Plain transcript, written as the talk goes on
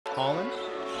Holland.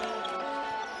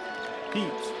 Pete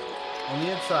on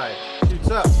the inside. Shoots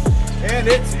up. And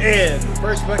it's in.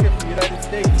 First bucket for the United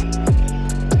States.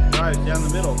 Drives down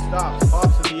the middle. Stops.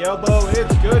 Pops at the elbow.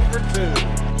 It's good for 2.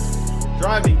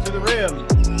 Driving to the rim.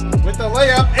 With the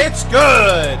layup. It's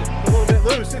good. A little bit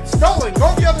loose. It's stolen.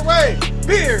 Going the other way.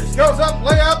 Beers goes up.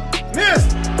 Layup.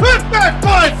 Missed. Put back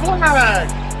by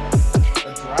Flag.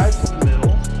 A drive to the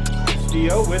middle.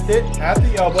 Castillo with it at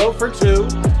the elbow for 2.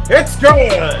 It's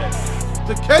good.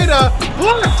 Takeda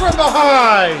blocked from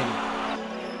behind.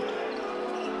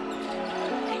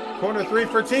 Corner 3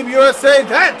 for Team USA.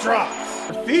 That drops.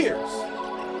 Fierce.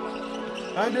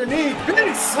 Underneath.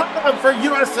 Big slam for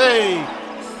USA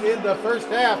in the first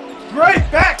half. Great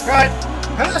back cut.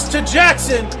 Pass to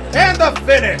Jackson. And the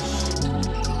finish.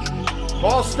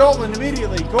 Ball stolen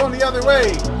immediately. Going the other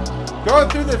way. Going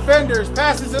through the defenders.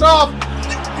 Passes it off.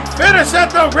 Finish at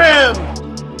the rim.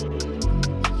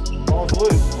 Ball's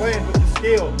loose. Playing with the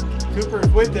steal. Cooper's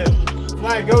with him.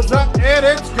 Flag goes up. And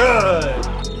it's good.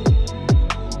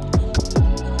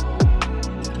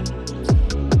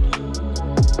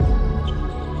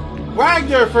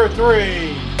 Wagner for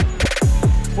 3.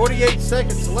 48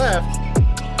 seconds left.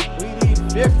 We need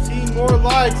 15 more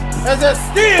likes as a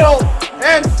steal,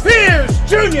 and Fears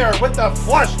Jr. with the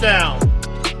flush down.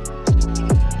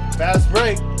 Fast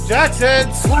break.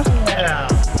 Jackson slam down.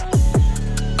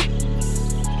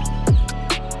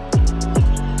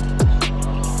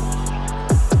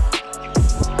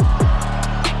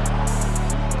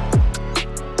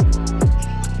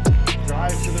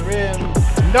 Drive to the rim.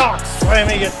 Knox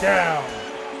slamming it down.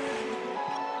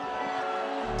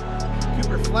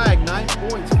 Cooper Flag, 9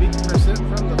 points, 50%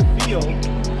 from the field.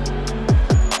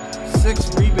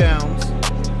 6 rebounds,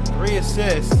 3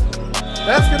 assists.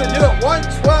 That's going to do it,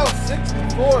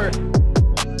 112-64.